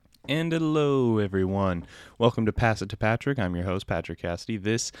And hello, everyone. Welcome to Pass It to Patrick. I'm your host, Patrick Cassidy.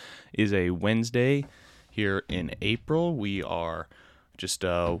 This is a Wednesday here in April. We are just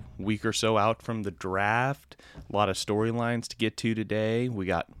a week or so out from the draft. A lot of storylines to get to today. We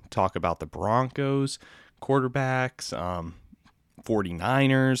got talk about the Broncos, quarterbacks,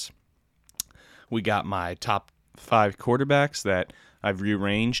 49ers. We got my top 5 quarterbacks that I've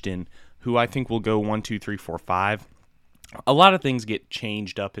rearranged and who I think will go 1, 2, 3, 4, 5. A lot of things get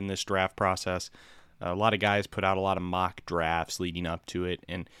changed up in this draft process. A lot of guys put out a lot of mock drafts leading up to it,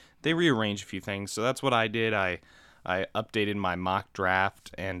 and they rearranged a few things. So that's what I did. I updated my mock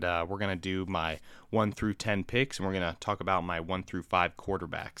draft, and we're going to do my 1 through 10 picks, and we're going to talk about my 1 through 5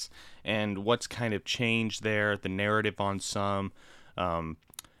 quarterbacks and what's kind of changed there, the narrative on some. I'm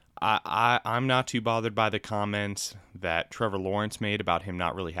not too bothered by the comments that Trevor Lawrence made about him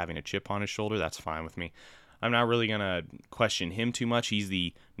not really having a chip on his shoulder. That's fine with me. I'm not really going to question him too much. He's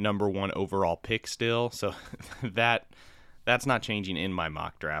the number 1 overall pick still, so that's not changing in my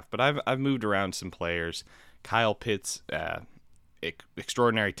mock draft. But I've moved around some players. Kyle Pitts,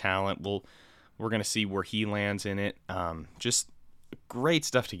 extraordinary talent. We're going to see where he lands in it. Just great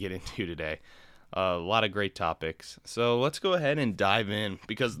stuff to get into today. A lot of great topics. So let's go ahead and dive in,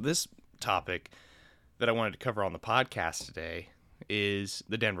 because this topic that I wanted to cover on the podcast today is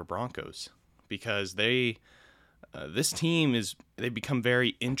the Denver Broncos. Because they've become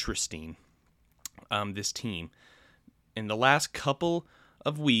very interesting. This team, in the last couple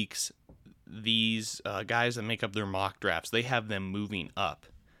of weeks, these guys that make up their mock drafts, they have them moving up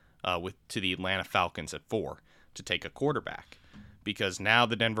to the Atlanta Falcons at 4 to take a quarterback, because now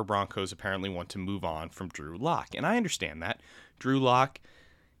the Denver Broncos apparently want to move on from Drew Lock, and I understand that. Drew Lock,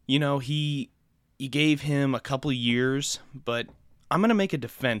 he gave him a couple of years, but I'm gonna make a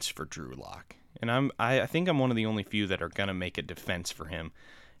defense for Drew Lock. And I think I'm one of the only few that are going to make a defense for him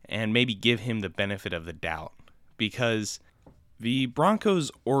and maybe give him the benefit of the doubt. Because the Broncos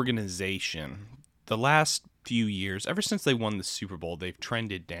organization, the last few years, ever since they won the Super Bowl, they've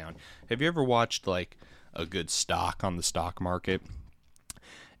trended down. Have you ever watched like a good stock on the stock market?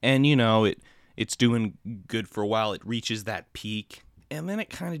 And it's doing good for a while. It reaches that peak, and then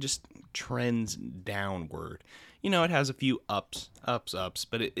it kind of just trends downward. It has a few ups,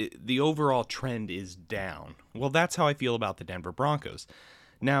 but the overall trend is down. Well, that's how I feel about the Denver Broncos.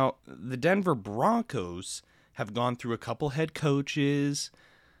 Now, the Denver Broncos have gone through a couple head coaches.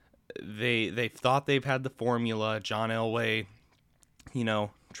 They've thought they've had the formula. John Elway,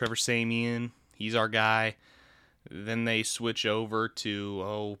 Trevor Siemian, he's our guy. Then they switch over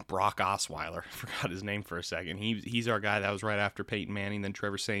to, Brock Osweiler. I forgot his name for a second. He's our guy. That was right after Peyton Manning, then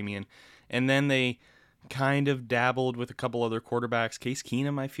Trevor Siemian. And then they kind of dabbled with a couple other quarterbacks. Case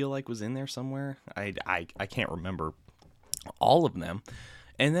Keenum, I feel like, was in there somewhere. I can't remember all of them.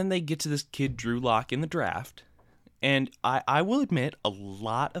 And then they get to this kid, Drew Lock, in the draft. And I will admit, a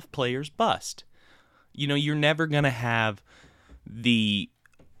lot of players bust. You're never going to have the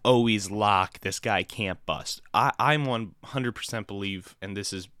always Lock, this guy can't bust. I'm 100% believe, and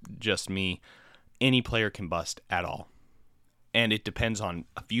this is just me, any player can bust at all. And it depends on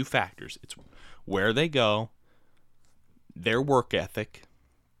a few factors. It's where they go, their work ethic,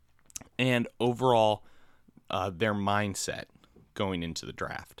 and overall their mindset going into the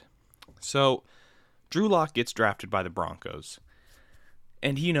draft. So Drew Lock gets drafted by the Broncos,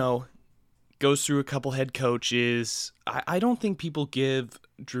 and goes through a couple head coaches. I don't think people give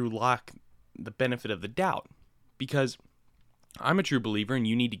Drew Lock the benefit of the doubt, because I'm a true believer, and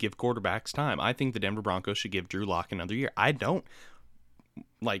you need to give quarterbacks time. I think the Denver Broncos should give Drew Lock another year. I don't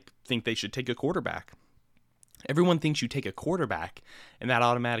think they should take a quarterback. Everyone thinks you take a quarterback and that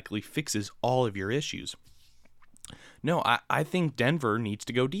automatically fixes all of your issues. No, I think Denver needs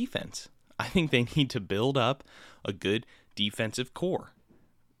to go defense. I think they need to build up a good defensive core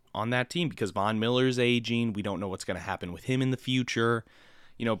on that team, because Von Miller is aging. We don't know what's going to happen with him in the future.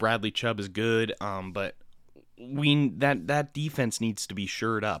 Bradley Chubb is good, but that defense needs to be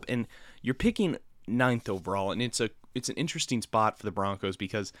shored up. And you're picking 9th overall, and it's an interesting spot for the Broncos,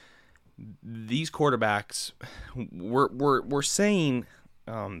 because these quarterbacks, we're saying,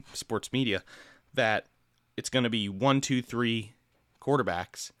 sports media, that it's going to be 1, 2, 3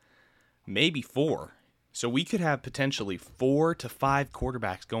 quarterbacks, maybe 4. So we could have potentially 4 to 5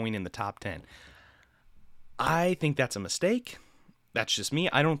 quarterbacks going in the top 10. I think that's a mistake. That's just me.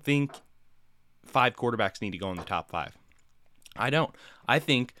 I don't think 5 quarterbacks need to go in the top 5. I don't. I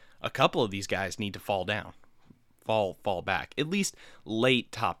think a couple of these guys need to fall back. At least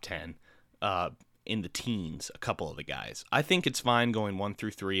late top 10 in the teens, a couple of the guys. I think it's fine going 1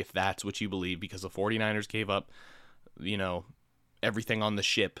 through 3 if that's what you believe, because the 49ers gave up, everything on the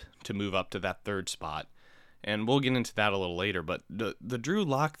ship to move up to that third spot. And we'll get into that a little later. But the Drew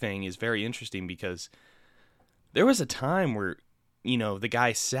Lock thing is very interesting because there was a time where, the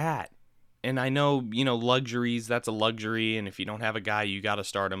guy sat. And I know, luxuries, that's a luxury. And if you don't have a guy, you got to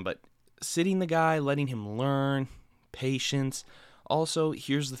start him. But sitting the guy, letting him learn, patience. Also,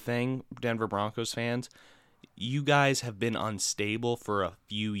 here's the thing, Denver Broncos fans. You guys have been unstable for a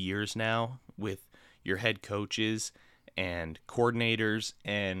few years now with your head coaches and coordinators.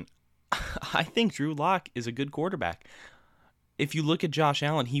 And I think Drew Lock is a good quarterback. If you look at Josh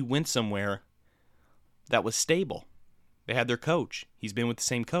Allen, he went somewhere that was stable. They had their coach. He's been with the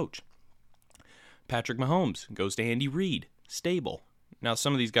same coach. Patrick Mahomes goes to Andy Reid. Stable. Now,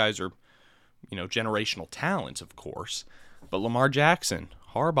 some of these guys are, generational talents, of course. But Lamar Jackson,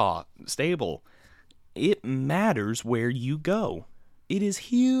 Harbaugh, stable. It matters where you go. It is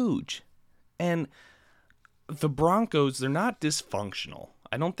huge. And the Broncos, they're not dysfunctional.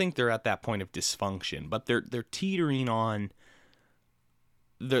 I don't think they're at that point of dysfunction, but they're teetering on.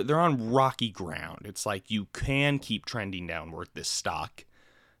 They're on rocky ground. It's like you can keep trending downward, this stock.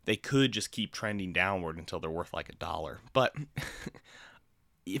 They could just keep trending downward until they're worth like $1. But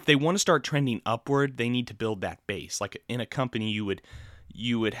if they want to start trending upward, they need to build that base. Like in a company,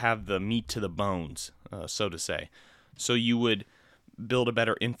 you would have the meat to the bones, so to say. So you would build a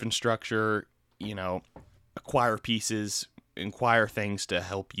better infrastructure, acquire pieces, acquire things to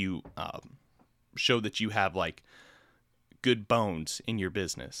help you show that you have like good bones in your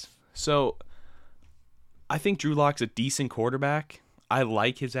business. So I think Drew Lock's a decent quarterback. I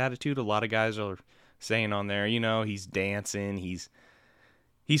like his attitude. A lot of guys are saying on there, he's dancing, he's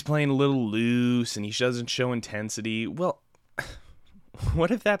playing a little loose, and he doesn't show intensity. Well,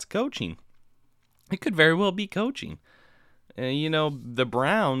 what if that's coaching? It could very well be coaching. The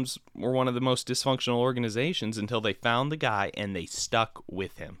Browns were one of the most dysfunctional organizations until they found the guy and they stuck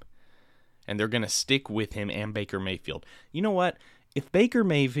with him. And they're going to stick with him and Baker Mayfield. You know what? If Baker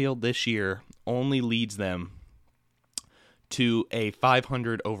Mayfield this year only leads them to a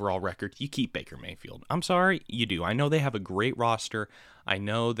 500 overall record, you keep Baker Mayfield. I'm sorry, you do. I know they have a great roster. I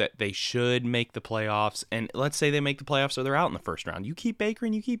know that they should make the playoffs. And let's say they make the playoffs so they're out in the first round. You keep Baker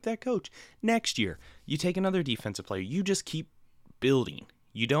and you keep that coach. Next year, you take another defensive player. You just keep building.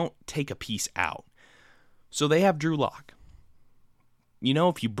 You don't take a piece out. So they have Drew Lock.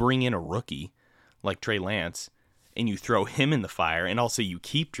 If you bring in a rookie like Trey Lance and you throw him in the fire and also you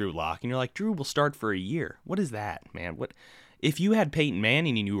keep Drew Lock and you're like, Drew will start for a year. What is that, man? What? If you had Peyton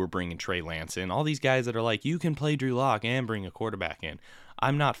Manning and you were bringing Trey Lance in, all these guys that are like, you can play Drew Lock and bring a quarterback in.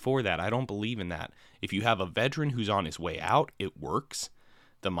 I'm not for that. I don't believe in that. If you have a veteran who's on his way out, it works.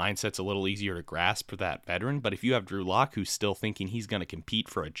 The mindset's a little easier to grasp for that veteran. But if you have Drew Lock who's still thinking he's going to compete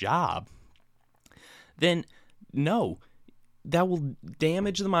for a job, then no. That will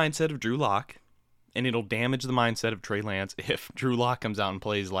damage the mindset of Drew Lock, and it'll damage the mindset of Trey Lance if Drew Lock comes out and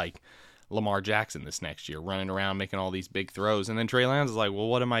plays like Lamar Jackson this next year, running around making all these big throws. And then Trey Lance is like, well,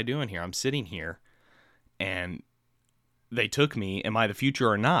 what am I doing here? I'm sitting here, and they took me. Am I the future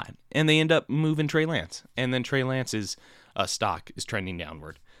or not? And they end up moving Trey Lance. And then Trey Lance's stock is trending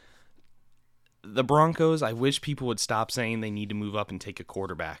downward. The Broncos, I wish people would stop saying they need to move up and take a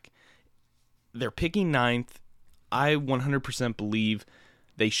quarterback. They're picking ninth. I 100% believe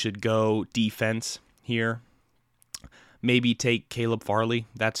they should go defense here. Maybe take Caleb Farley.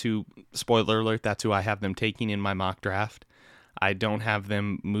 That's who, spoiler alert, that's who I have them taking in my mock draft. I don't have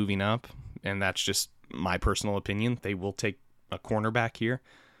them moving up, and that's just my personal opinion. They will take a cornerback here.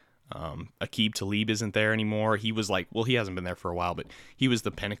 Aqib Talib isn't there anymore. He was like, well, he hasn't been there for a while, but he was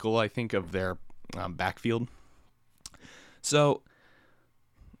the pinnacle, I think, of their backfield. So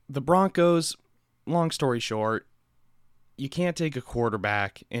the Broncos, long story short, you can't take a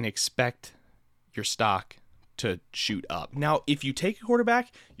quarterback and expect your stock to shoot up. Now, if you take a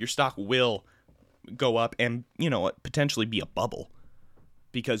quarterback, your stock will go up and, potentially be a bubble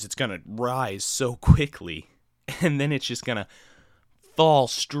because it's going to rise so quickly, and then it's just going to fall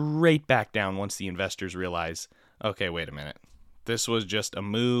straight back down once the investors realize, okay, wait a minute. This was just a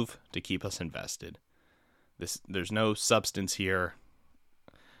move to keep us invested. There's no substance here.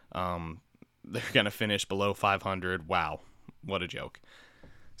 They're going to finish below 500. Wow, what a joke.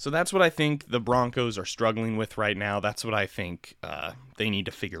 So that's what I think the Broncos are struggling with right now. That's what I think they need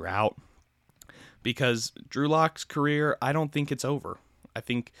to figure out. Because Drew Lock's career, I don't think it's over. I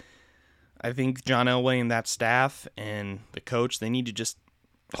think John Elway and that staff and the coach, they need to just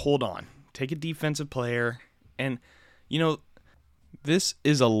hold on. Take a defensive player. And, this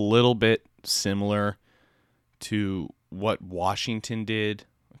is a little bit similar to what Washington did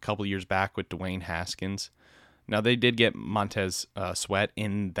a couple years back with Dwayne Haskins. Now, they did get Montez Sweat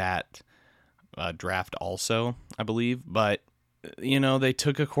in that draft also, I believe. But, they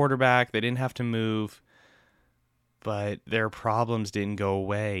took a quarterback. They didn't have to move. But their problems didn't go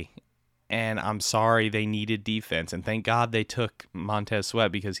away. And I'm sorry, they needed defense. And thank God they took Montez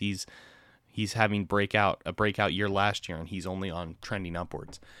Sweat, because he's having a breakout year last year, and he's only on trending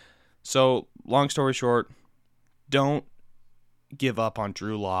upwards. So, long story short, don't give up on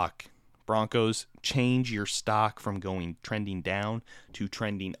Drew Lock. Broncos, change your stock from trending down to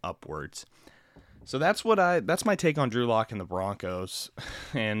trending upwards. So that's my take on Drew Lock and the Broncos,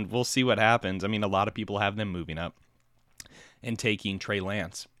 and we'll see what happens. I mean, a lot of people have them moving up and taking Trey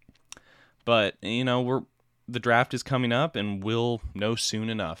Lance. But, the draft is coming up, and we'll know soon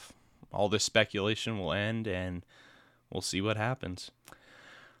enough. All this speculation will end, and we'll see what happens.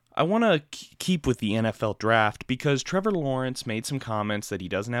 I want to keep with the NFL draft because Trevor Lawrence made some comments that he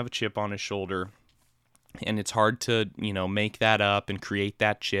doesn't have a chip on his shoulder, and it's hard to, make that up and create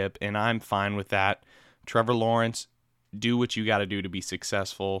that chip, and I'm fine with that. Trevor Lawrence, do what you got to do to be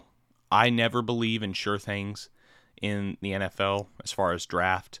successful. I never believe in sure things in the NFL as far as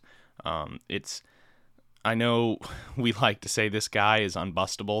draft. I know we like to say this guy is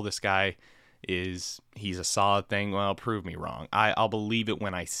unbustable. This guy he's a solid thing. Well, prove me wrong. I'll believe it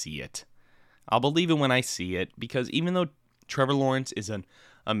when I see it. Because even though Trevor Lawrence is an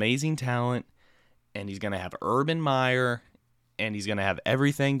amazing talent, and he's going to have Urban Meyer, and he's going to have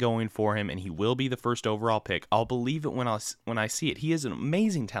everything going for him, and he will be the first overall pick, I'll believe it when I see it. He is an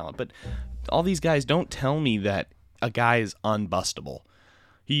amazing talent, but all these guys don't tell me that a guy is unbustable.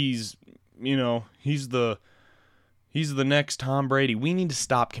 He's the next Tom Brady. We need to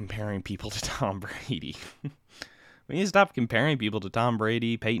stop comparing people to Tom Brady. We need to stop comparing people to Tom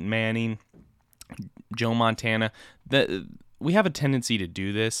Brady, Peyton Manning, Joe Montana. We have a tendency to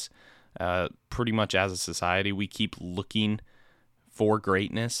do this pretty much as a society. We keep looking for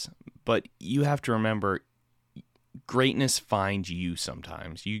greatness, but you have to remember, greatness finds you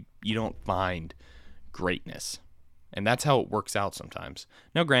sometimes. You don't find greatness. And that's how it works out sometimes.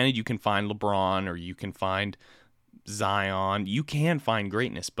 Now, granted, you can find LeBron or you can find Zion. You can find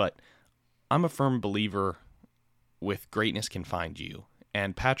greatness, but I'm a firm believer with greatness can find you.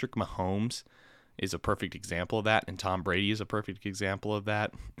 And Patrick Mahomes is a perfect example of that, and Tom Brady is a perfect example of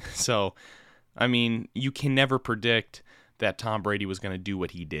that. So, I mean, you can never predict that Tom Brady was going to do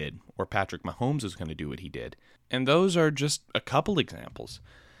what he did, or Patrick Mahomes was going to do what he did. And those are just a couple examples.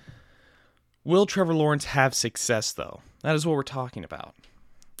 Will Trevor Lawrence have success, though? That is what we're talking about.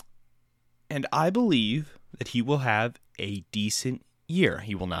 And I believe that he will have a decent year.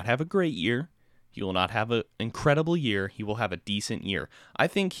 He will not have a great year. He will not have an incredible year. He will have a decent year. I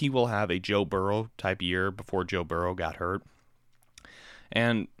think he will have a Joe Burrow type year before Joe Burrow got hurt.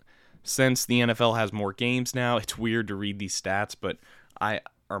 And since the NFL has more games now, it's weird to read these stats, but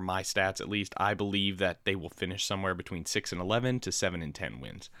my stats at least, I believe that they will finish somewhere between 6-11 to 7-10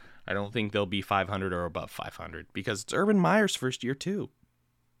 wins. I don't think they'll be 500 or above 500 because it's Urban Meyer's first year too.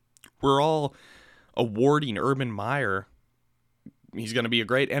 We're all awarding Urban Meyer, he's going to be a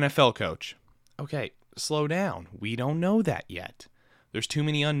great NFL coach. Okay, slow down. We don't know that yet. There's too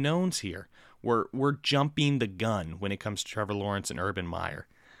many unknowns here. We're jumping the gun when it comes to Trevor Lawrence and Urban Meyer.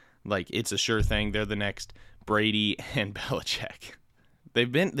 Like, it's a sure thing. They're the next Brady and Belichick.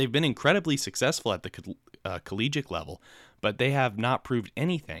 They've been incredibly successful at the collegiate level, but they have not proved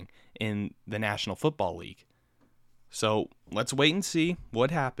anything in the National Football League. So let's wait and see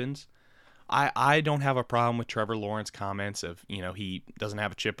what happens. I don't have a problem with Trevor Lawrence's comments of, he doesn't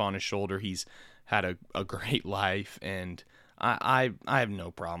have a chip on his shoulder. He's had a great life, and I have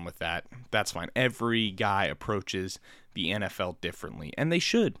no problem with that. That's fine. Every guy approaches the NFL differently, and they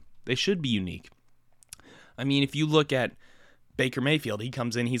should. They should be unique. I mean, if you look at Baker Mayfield, he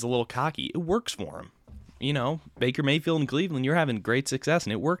comes in, he's a little cocky. It works for him. Baker Mayfield in Cleveland, you're having great success,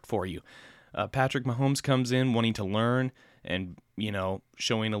 and it worked for you. Patrick Mahomes comes in wanting to learn and,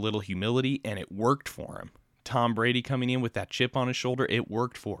 showing a little humility, and it worked for him. Tom Brady coming in with that chip on his shoulder, it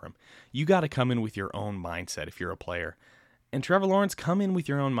worked for him. You got to come in with your own mindset if you're a player. And Trevor Lawrence, come in with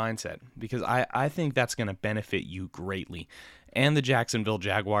your own mindset, because I think that's going to benefit you greatly, and the Jacksonville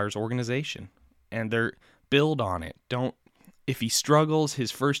Jaguars organization. And they're build on it. If he struggles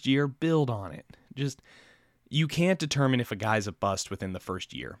his first year, build on it. You can't determine if a guy's a bust within the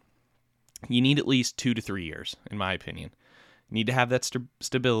first year. You need at least 2 to 3 years, in my opinion. You need to have that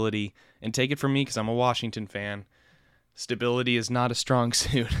stability, and take it from me because I'm a Washington fan. Stability is not a strong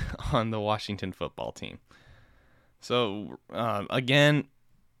suit on the Washington football team. So, again,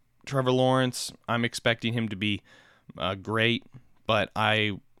 Trevor Lawrence, I'm expecting him to be great, but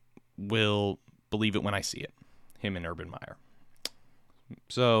I will believe it when I see it. him and Urban Meyer.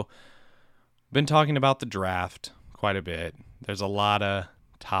 So, been talking about the draft quite a bit. There's a lot of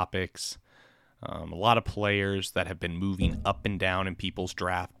topics, a lot of players that have been moving up and down in people's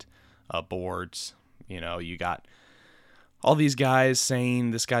draft boards. You got all these guys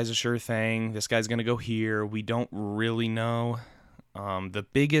saying this guy's a sure thing, this guy's going to go here. We don't really know. The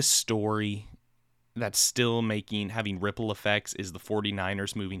biggest story that's still having ripple effects is the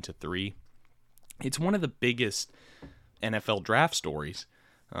 49ers moving to 3. It's one of the biggest NFL draft stories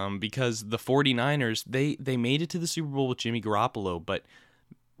because the 49ers, they made it to the Super Bowl with Jimmy Garoppolo, but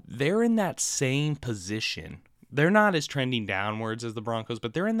they're in that same position. They're not as trending downwards as the Broncos,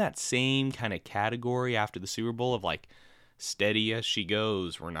 but they're in that same kind of category after the Super Bowl of like steady as she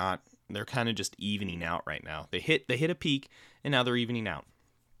goes. They're kind of just evening out right now. They hit a peak and now they're evening out.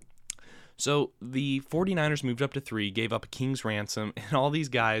 So the 49ers moved up to 3, gave up a king's ransom, and all these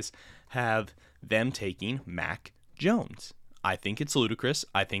guys have them taking Mac Jones. I think it's ludicrous.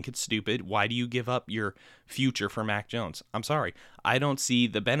 I think it's stupid. Why do you give up your future for Mac Jones? I'm sorry. I don't see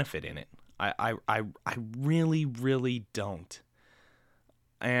the benefit in it. I really, really don't.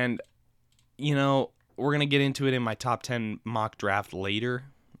 And, we're going to get into it in my top 10 mock draft later,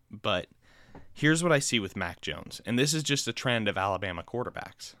 but here's what I see with Mac Jones. And this is just a trend of Alabama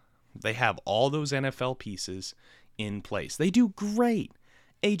quarterbacks. They have all those NFL pieces in place. They do great.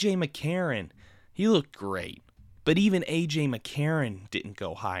 A.J. McCarron, he looked great. But even A.J. McCarron didn't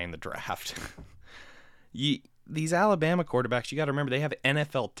go high in the draft. These Alabama quarterbacks, you got to remember, they have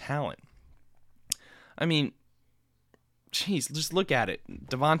NFL talent. I mean, geez, just look at it.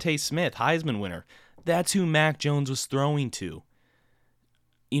 Devontae Smith, Heisman winner. That's who Mac Jones was throwing to.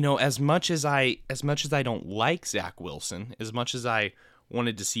 As much as I don't like Zach Wilson, as much as I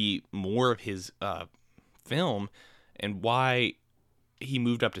wanted to see more of his film and why he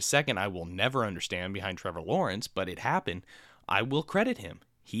moved up to second, I will never understand behind Trevor Lawrence, but it happened. I will credit him.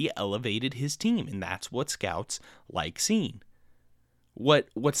 He elevated his team, and that's what scouts like seeing.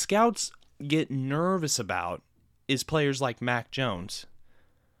 What scouts get nervous about is players like Mac Jones.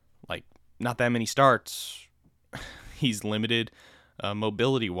 Like, not that many starts. He's limited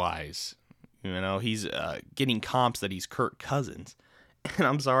mobility-wise. He's getting comps that he's Kirk Cousins. And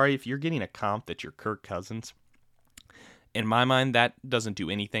I'm sorry, if you're getting a comp that you're Kirk Cousins, in my mind, that doesn't do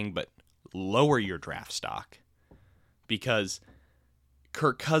anything but lower your draft stock. Because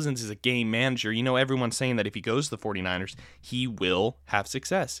Kirk Cousins is a game manager. Everyone's saying that if he goes to the 49ers, he will have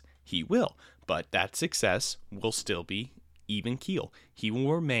success. He will. But that success will still be even keel. He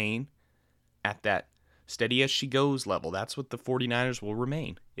will remain at that steady as she goes level. That's what the 49ers will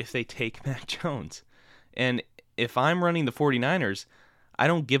remain if they take Mac Jones. And if I'm running the 49ers, I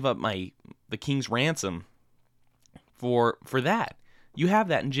don't give up the king's ransom for that. You have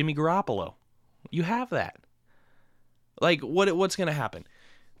that in Jimmy Garoppolo. You have that. Like, what's going to happen?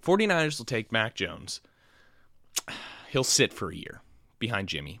 49ers will take Mac Jones. He'll sit for a year behind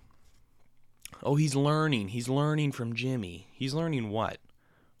Jimmy. Oh, he's learning. He's learning from Jimmy. He's learning what?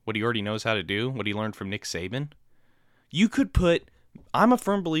 What he already knows how to do? What he learned from Nick Saban? I'm a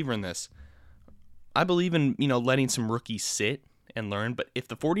firm believer in this. I believe in, letting some rookies sit and learn, but if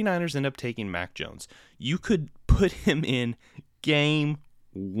the 49ers end up taking Mac Jones, you could put him in game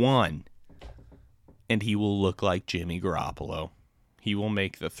 1 and he will look like Jimmy Garoppolo. He will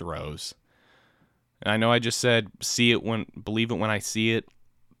make the throws. And I know I just said believe it when I see it,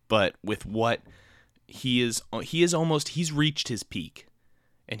 but with what he's reached his peak.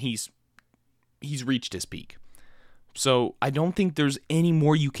 And he's reached his peak. So I don't think there's any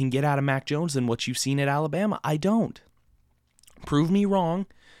more you can get out of Mac Jones than what you've seen at Alabama. I don't. Prove me wrong.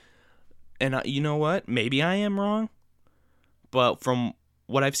 And you know what? Maybe I am wrong. But from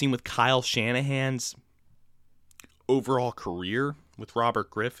what I've seen with Kyle Shanahan's overall career with Robert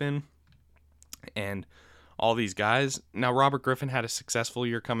Griffin and all these guys. Now, Robert Griffin had a successful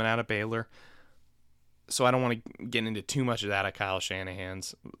year coming out of Baylor. So I don't want to get into too much of that at Kyle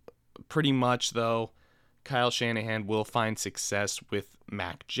Shanahan's. Pretty much, though, Kyle Shanahan will find success with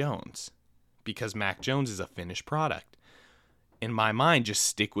Mac Jones because Mac Jones is a finished product. In my mind, just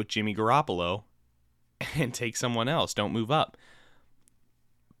stick with Jimmy Garoppolo and take someone else. Don't move up.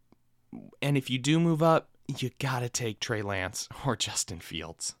 And if you do move up, you got to take Trey Lance or Justin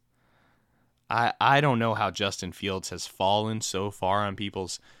Fields. I don't know how Justin Fields has fallen so far on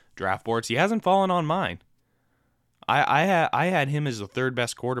people's draft boards. He hasn't fallen on mine. I had him as the third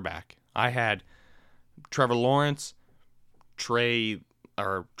best quarterback. I had Trevor Lawrence, Trey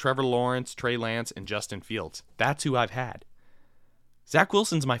Lance, and Justin Fields. That's who I've had. Zach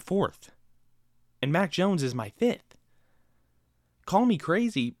Wilson's my 4th, and Mac Jones is my 5th. Call me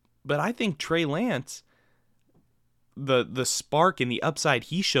crazy, but I think Trey Lance the spark and the upside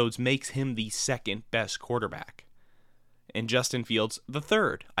he shows makes him the second best quarterback. And Justin Fields the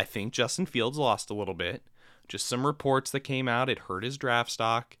third. I think Justin Fields lost a little bit. Just some reports that came out. It hurt his draft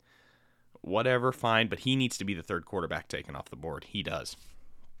stock. Whatever, fine. But he needs to be the third quarterback taken off the board. He does.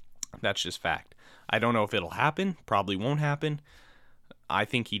 That's just fact. I don't know if it'll happen. Probably won't happen. I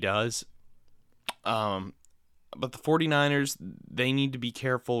think he does. But the 49ers, they need to be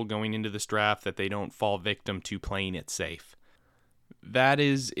careful going into this draft that they don't fall victim to playing it safe. That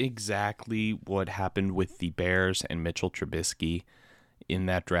is exactly what happened with the Bears and Mitchell Trubisky in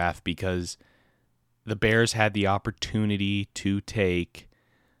that draft, because the Bears had the opportunity to take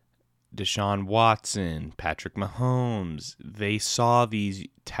Deshaun Watson, Patrick Mahomes. They saw these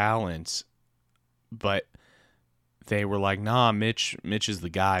talents, but they were like, nah, Mitch is the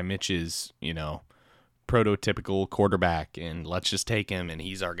guy. Mitch is, prototypical quarterback, and let's just take him, and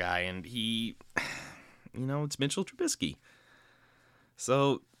he's our guy. And he, it's Mitchell Trubisky.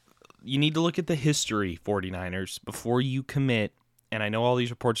 So you need to look at the history, 49ers, before you commit. And I know all these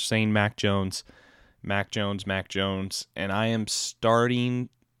reports are saying Mac Jones, and I am starting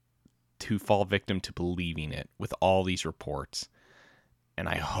to fall victim to believing it with all these reports. And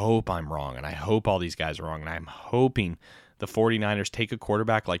I hope I'm wrong, and I hope all these guys are wrong, and I'm hoping the 49ers take a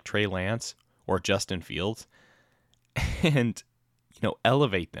quarterback like Trey Lance or Justin Fields and,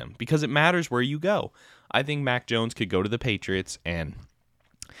 elevate them, because it matters where you go. I think Mac Jones could go to the Patriots and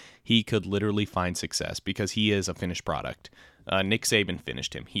he could literally find success because he is a finished product. Nick Saban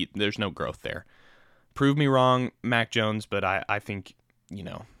finished him. There's no growth there. Prove me wrong, Mac Jones, but I think,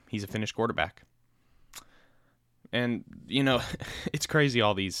 he's a finished quarterback. And, it's crazy,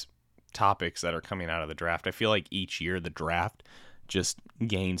 all these topics that are coming out of the draft. I feel like each year the draft just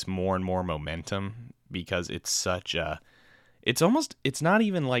gains more and more momentum because it's such a... It's not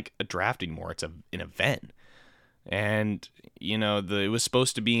even like a draft anymore. It's an event. And, it was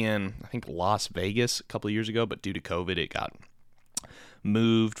supposed to be in, I think, Las Vegas a couple of years ago, but due to COVID, it got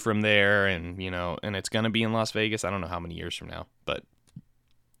moved from there, and, and it's going to be in Las Vegas. I don't know how many years from now, but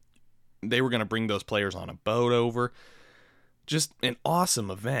they were going to bring those players on a boat over. Just an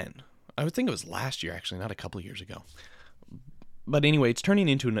awesome event. I would think it was last year, actually, not a couple of years ago. But anyway, it's turning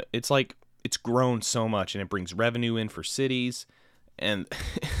into, it's grown so much, and it brings revenue in for cities, and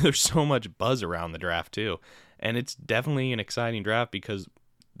there's so much buzz around the draft, too. And it's definitely an exciting draft because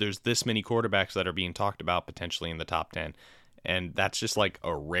there's this many quarterbacks that are being talked about potentially in the top 10. And that's just like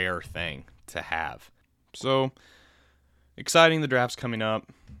a rare thing to have. So, exciting, the draft's coming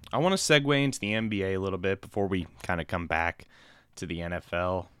up. I want to segue into the NBA a little bit before we kind of come back to the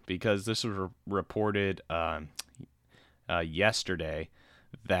NFL, because this was reported yesterday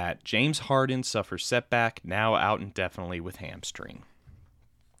that James Harden suffers setback, now out indefinitely with hamstring.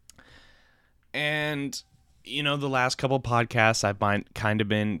 And... the last couple podcasts I've kind of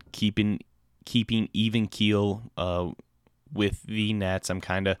been keeping even keel with the Nets. I'm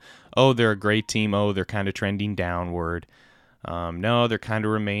kind of, they're a great team. They're kind of trending downward. No, they're kind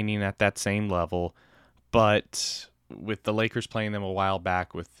of remaining at that same level. But with the Lakers playing them a while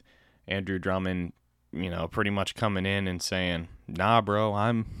back with Andrew Drummond, pretty much coming in and saying, nah, bro,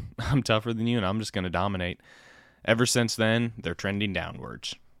 I'm tougher than you and I'm just going to dominate. Ever since then, they're trending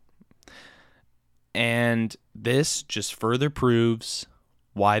downwards. And this just further proves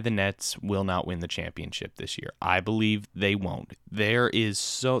why the Nets will not win the championship this year. I believe they won't.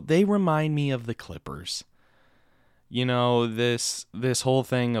 They remind me of the Clippers. This whole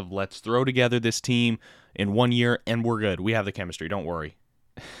thing of let's throw together this team in 1 year and we're good. We have the chemistry. Don't worry.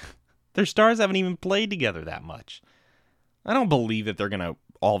 Their stars haven't even played together that much. I don't believe that they're going to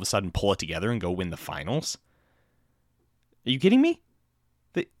all of a sudden pull it together and go win the finals. Are you kidding me?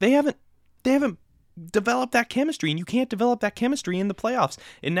 They haven't develop that chemistry, and you can't develop that chemistry in the playoffs.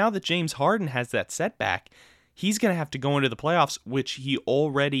 And now that James Harden has that setback, he's going to have to go into the playoffs, which he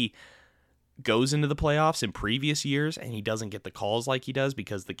already goes into the playoffs in previous years, and he doesn't get the calls like he does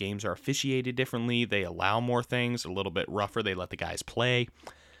because the games are officiated differently. They allow more things, a little bit rougher. They let the guys play.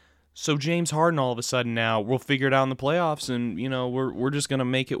 So James Harden, all of a sudden now, we'll figure it out in the playoffs, and, we're just going to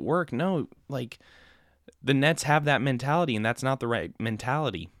make it work. No, the Nets have that mentality, and that's not the right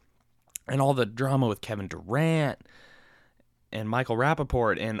mentality. And all the drama with Kevin Durant and Michael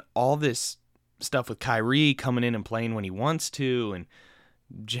Rappaport and all this stuff with Kyrie coming in and playing when he wants to, and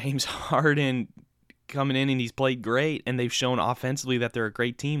James Harden coming in and he's played great, and they've shown offensively that they're a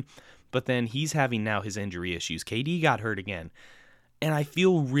great team. But then he's having now his injury issues. KD got hurt again. And I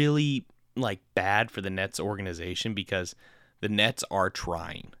feel really bad for the Nets organization because the Nets are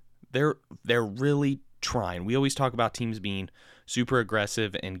trying. They're really trying. We always talk about teams being super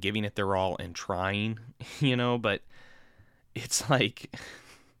aggressive and giving it their all and trying, but it's like,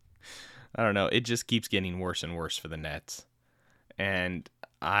 I don't know, it just keeps getting worse and worse for the Nets. And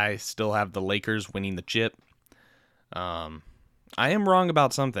I still have the Lakers winning the chip. I am wrong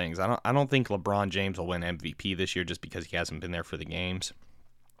about some things. I don't think LeBron James will win MVP this year just because he hasn't been there for the games.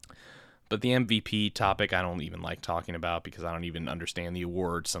 But the MVP topic I don't even like talking about because I don't even understand the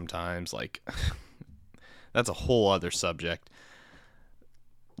award sometimes. Like, that's a whole other subject.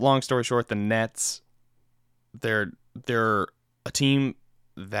 Long story short, the Nets, they're a team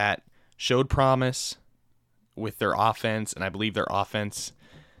that showed promise with their offense, and I believe their offense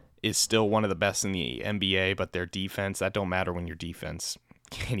is still one of the best in the NBA, but their defense, that don't matter when your defense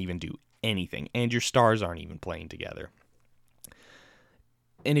can't even do anything, and your stars aren't even playing together.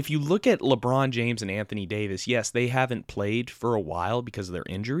 And if you look at LeBron James and Anthony Davis, yes, they haven't played for a while because of their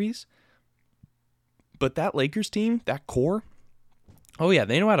injuries, but that Lakers team, that core, oh yeah,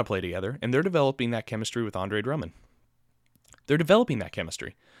 they know how to play together, and they're developing that chemistry with Andre Drummond. They're developing that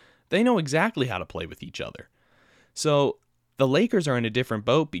chemistry. They know exactly how to play with each other. So the Lakers are in a different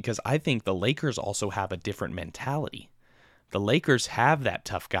boat because I think the Lakers also have a different mentality. The Lakers have that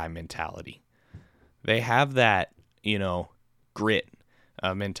tough guy mentality. They have that, grit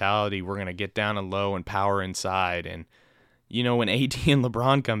mentality. We're going to get down and low and power inside. And, when AD and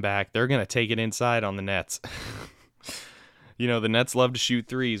LeBron come back, they're going to take it inside on the Nets. The Nets love to shoot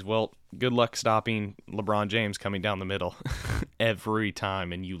threes. Well, good luck stopping LeBron James coming down the middle every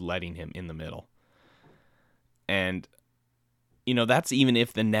time and you letting him in the middle. And, that's even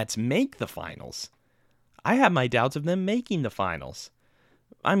if the Nets make the finals. I have my doubts of them making the finals.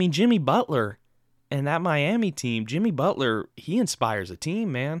 I mean, Jimmy Butler and that Miami team, Jimmy Butler, he inspires a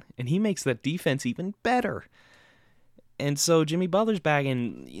team, man. And he makes that defense even better. And so Jimmy Butler's back,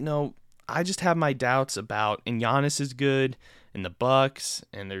 and, I just have my doubts about, and Giannis is good, and the Bucks,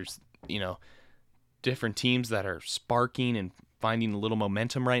 and there's, different teams that are sparking and finding a little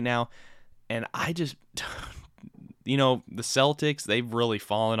momentum right now. And I just, the Celtics, they've really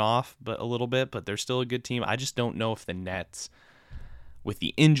fallen off a little bit, but they're still a good team. I just don't know if the Nets, with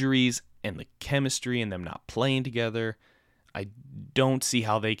the injuries and the chemistry and them not playing together, I don't see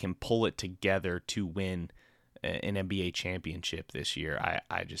how they can pull it together to win an NBA championship this year.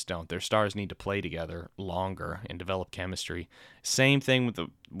 I just don't. Their stars need to play together longer and develop chemistry. Same thing with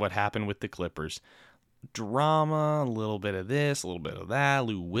what happened with the Clippers. Drama, a little bit of this, a little bit of that.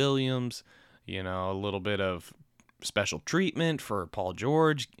 Lou Williams, a little bit of special treatment for Paul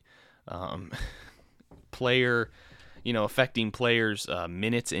George. Player, affecting players'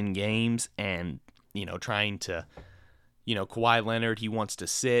 minutes in games and, trying to, Kawhi Leonard, he wants to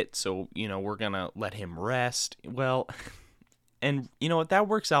sit, so, we're going to let him rest. Well, and you know what, that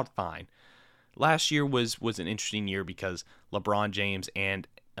works out fine. Last year was an interesting year because LeBron James and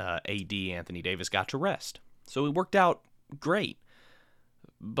AD, Anthony Davis, got to rest. So it worked out great.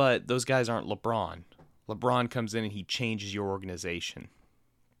 But those guys aren't LeBron. LeBron comes in and he changes your organization.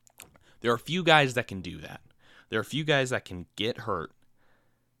 There are a few guys that can do that. There are a few guys that can get hurt,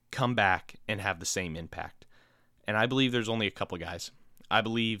 come back, and have the same impact. And I believe there's only a couple guys. I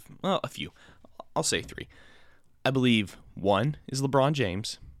believe, a few. I'll say 3. I believe 1 is LeBron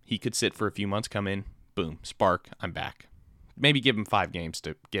James. He could sit for a few months, come in, boom, spark, I'm back. Maybe give him 5 games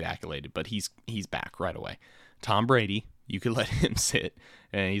to get accoladed, but he's back right away. Tom Brady, you could let him sit,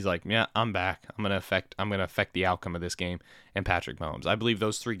 and he's like, yeah, I'm back. I'm gonna affect the outcome of this game. And Patrick Mahomes. I believe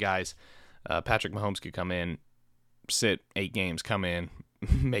those 3 guys. Patrick Mahomes could come in, sit 8 games, come in,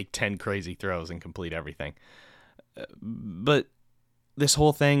 make 10 crazy throws, and complete everything. But this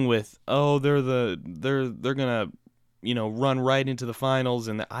whole thing with they're gonna run right into the finals,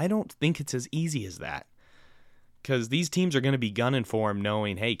 and I don't think it's as easy as that. Because these teams are going to be gunning for him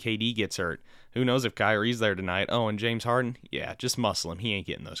knowing, hey, KD gets hurt. Who knows if Kyrie's there tonight? Oh, and James Harden? Yeah, just muscle him. He ain't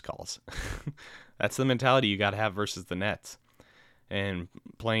getting those calls. That's the mentality you got to have versus the Nets. And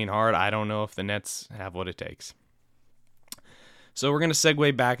playing hard, I don't know if the Nets have what it takes. So we're going to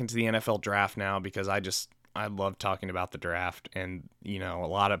segue back into the NFL draft now because I love talking about the draft. And, a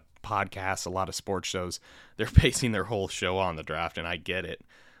lot of podcasts, a lot of sports shows, they're basing their whole show on the draft, and I get it.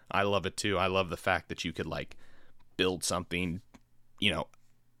 I love it too. I love the fact that you could, build something,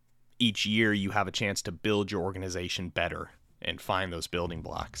 each year you have a chance to build your organization better and find those building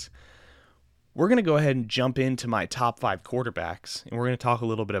blocks. We're going to go ahead and jump into my top 5 quarterbacks, and we're going to talk a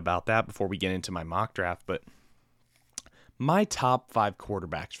little bit about that before we get into my mock draft. But my top 5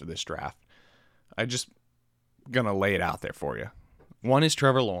 quarterbacks for this draft, I just going to lay it out there for you. 1 is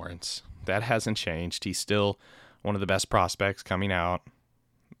Trevor Lawrence. That hasn't changed. He's still one of the best prospects coming out.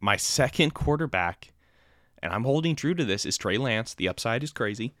 My second quarterback, and I'm holding true to this, is Trey Lance. The upside is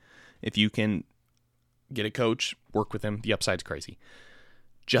crazy. If you can Get a coach, work with him. The upside's crazy.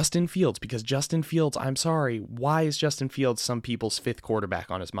 Justin Fields, because Justin Fields, I'm sorry, why is Justin Fields some people's 5th quarterback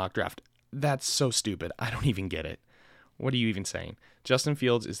on his mock draft? That's so stupid. I don't even get it. What are you even saying? Justin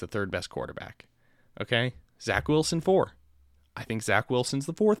Fields is the 3rd best quarterback. Okay? Zach Wilson, 4. I think Zach Wilson's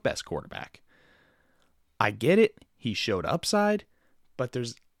the 4th best quarterback. I get it. He showed upside, but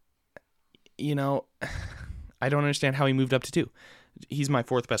there's, I don't understand how he moved up to 2. He's my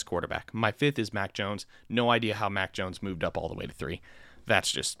 4th best quarterback. My 5th is Mac Jones. No idea how Mac Jones moved up all the way to 3.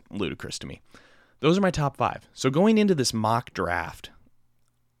 That's just ludicrous to me. Those are my top 5. So going into this mock draft,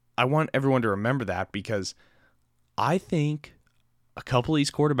 I want everyone to remember that because I think a couple of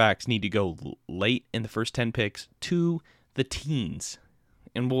these quarterbacks need to go late in the first 10 picks to the teens.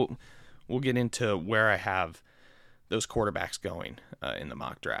 And we'll get into where I have those quarterbacks going in the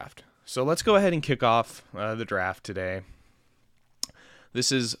mock draft. So let's go ahead and kick off the draft today.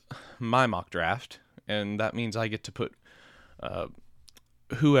 This is my mock draft, and that means I get to put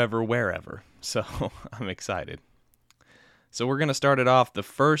whoever, wherever. So I'm excited. So we're going to start it off. The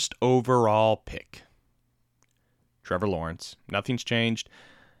first overall pick, Trevor Lawrence. Nothing's changed.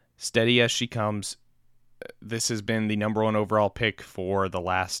 Steady as she comes. This has been the number 1 overall pick for the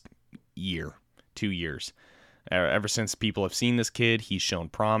last year, 2 years. Ever since people have seen this kid, he's shown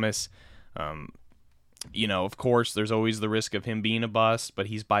promise. Of course, there's always the risk of him being a bust, but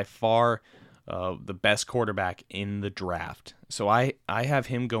he's by far the best quarterback in the draft. So I have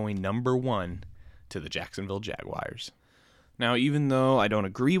him going number 1 to the Jacksonville Jaguars. Now, even though I don't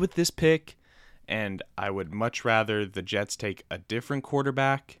agree with this pick, and I would much rather the Jets take a different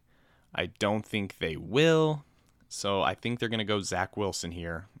quarterback, I don't think they will. So I think they're going to go Zach Wilson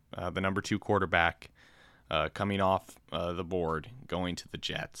here, the number 2 quarterback, coming off the board, going to the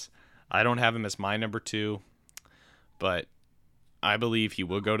Jets. I don't have him as my number 2, but I believe he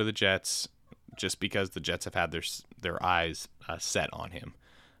will go to the Jets just because the Jets have had their eyes set on him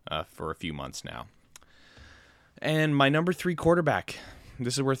for a few months now. And my number 3 quarterback,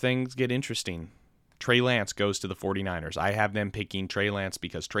 this is where things get interesting. Trey Lance goes to the 49ers. I have them picking Trey Lance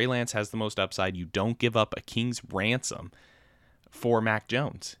because Trey Lance has the most upside. You don't give up a king's ransom for Mac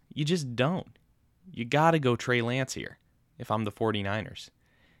Jones. You just don't. You got to go Trey Lance here if I'm the 49ers.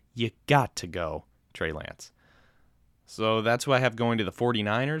 You got to go Trey Lance. So that's who I have going to the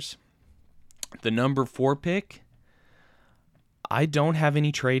 49ers. The number 4 pick, I don't have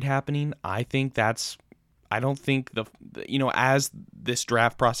any trade happening. I don't think as this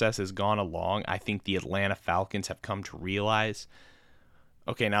draft process has gone along, I think the Atlanta Falcons have come to realize,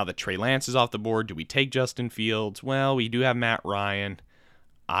 okay, now that Trey Lance is off the board, do we take Justin Fields? Well, we do have Matt Ryan.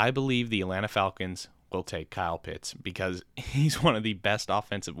 I believe the Atlanta Falcons will take Kyle Pitts because he's one of the best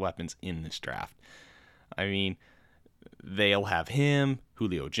offensive weapons in this draft. I mean, they'll have him,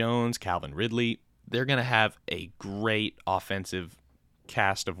 Julio Jones, Calvin Ridley. They're going to have a great offensive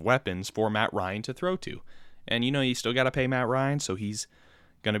cast of weapons for Matt Ryan to throw to. And you still got to pay Matt Ryan, so he's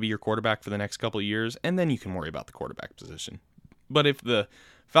going to be your quarterback for the next couple of years, and then you can worry about the quarterback position. But if the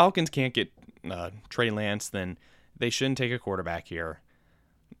Falcons can't get Trey Lance, then they shouldn't take a quarterback here.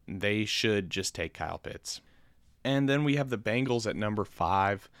 They should just take Kyle Pitts. And then we have the Bengals at number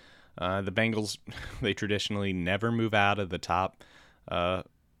 5. The Bengals, they traditionally never move out of the top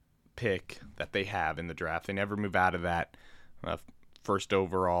pick that they have in the draft. They never move out of that first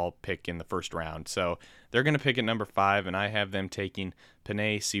overall pick in the first round. So they're going to pick at number 5, and I have them taking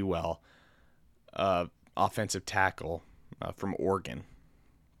Penei Sewell, offensive tackle from Oregon.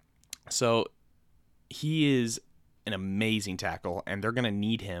 So he is an amazing tackle, and they're going to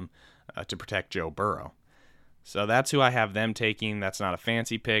need him to protect Joe Burrow. So that's who I have them taking. That's not a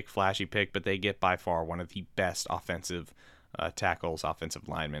fancy pick, flashy pick, but they get by far one of the best offensive tackles, offensive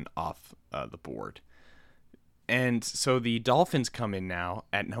linemen off the board. And so the Dolphins come in now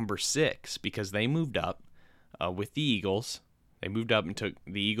at number 6 because they moved up with the Eagles. They moved up and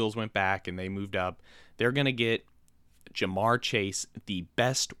the Eagles went back and they moved up. They're going to get Ja'Marr Chase, the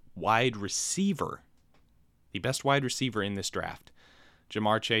best wide receiver in this draft.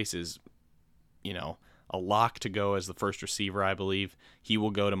 Ja'Marr Chase is, a lock to go as the first receiver, I believe. He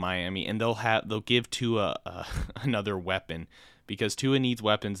will go to Miami, and they'll give Tua another weapon because Tua needs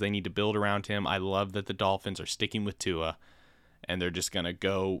weapons. They need to build around him. I love that the Dolphins are sticking with Tua, and they're just going to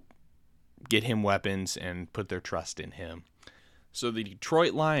go get him weapons and put their trust in him. So the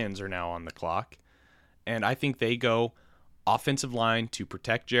Detroit Lions are now on the clock, and I think they go offensive line to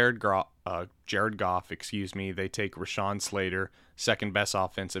protect Jared Goff. They take Rashawn Slater, second best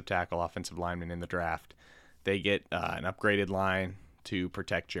offensive lineman in the draft. They get an upgraded line to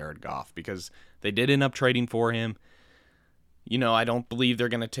protect Jared Goff because they did end up trading for him. I don't believe they're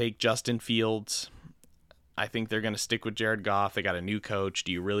going to take Justin Fields. I think they're going to stick with Jared Goff. They got a new coach.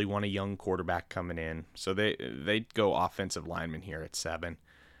 Do you really want a young quarterback coming in? So they go offensive lineman here at 7.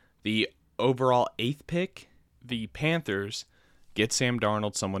 The overall 8th pick, the Panthers get Sam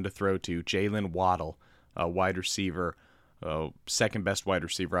Darnold, someone to throw to. Jalen Waddle, a wide receiver, second best wide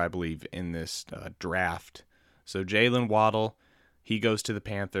receiver, I believe, in this draft. So Jalen Waddle, he goes to the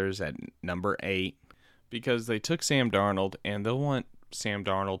Panthers at number 8 because they took Sam Darnold, and they'll want Sam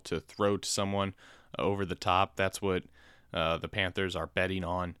Darnold to throw to someone over the top. That's what the Panthers are betting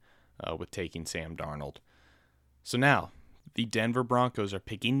on with taking Sam Darnold. So now, the Denver Broncos are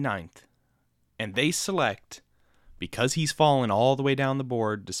picking 9th, and they select, because he's fallen all the way down the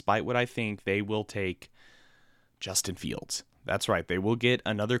board, despite what I think, they will take Justin Fields. That's right, they will get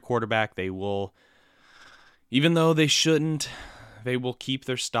another quarterback. They will, even though they shouldn't, they will keep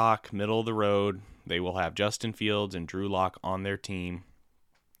their stock middle of the road. They will have Justin Fields and Drew Lock on their team.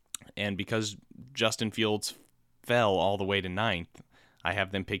 And because Justin Fields fell all the way to 9th, I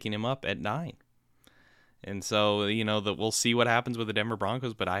have them picking him up at 9. And so, we'll see what happens with the Denver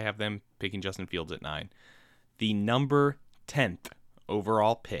Broncos, but I have them picking Justin Fields at 9. The number 10th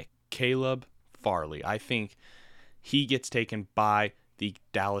overall pick, Caleb Farley. I think he gets taken by the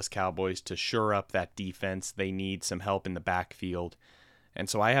Dallas Cowboys to shore up that defense. They need some help in the backfield. And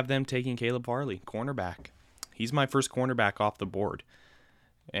so I have them taking Caleb Farley, cornerback. He's my first cornerback off the board.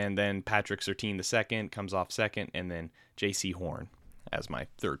 And then Patrick Surtain II comes off second, and then J.C. Horn as my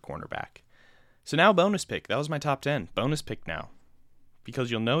third cornerback. So now bonus pick. That was my top 10. Bonus pick now.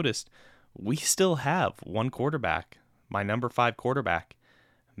 Because you'll notice we still have one quarterback, my number 5 quarterback,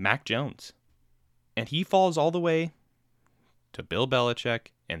 Mac Jones. And he falls all the way to Bill Belichick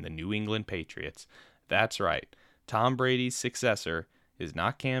and the New England Patriots. That's right. Tom Brady's successor is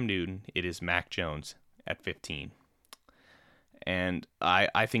not Cam Newton. It is Mac Jones at 15. And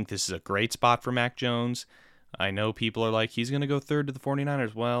I think this is a great spot for Mac Jones. I know people are like, he's going to go third to the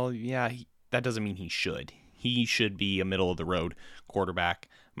 49ers. Well, yeah, that doesn't mean he should. He should be a middle-of-the-road quarterback.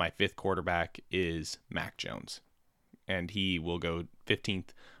 My 5th quarterback is Mac Jones. And he will go 15th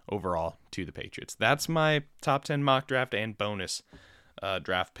overall to the Patriots. That's my top 10 mock draft and bonus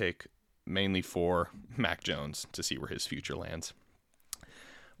draft pick, mainly for Mac Jones to see where his future lands.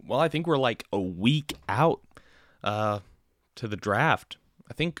 Well, I think we're like a week out to the draft.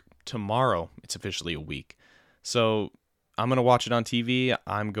 I think tomorrow it's officially a week. So I'm going to watch it on TV.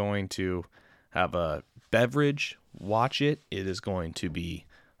 I'm going to have a beverage, watch it. It is going to be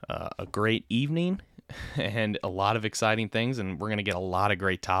a great evening and a lot of exciting things. And we're going to get a lot of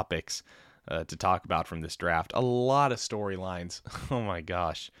great topics to talk about from this draft. A lot of storylines. Oh my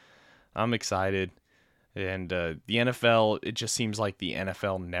gosh. I'm excited. And the NFL, it just seems like the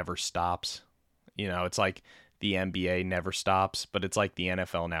NFL never stops. It's like the NBA never stops, but it's like the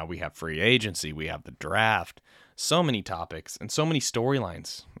NFL now. We have free agency, we have the draft, so many topics and so many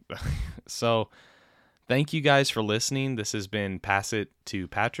storylines. So thank you guys for listening. This has been Pass It to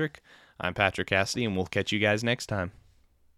Patrick. I'm Patrick Cassidy, and we'll catch you guys next time.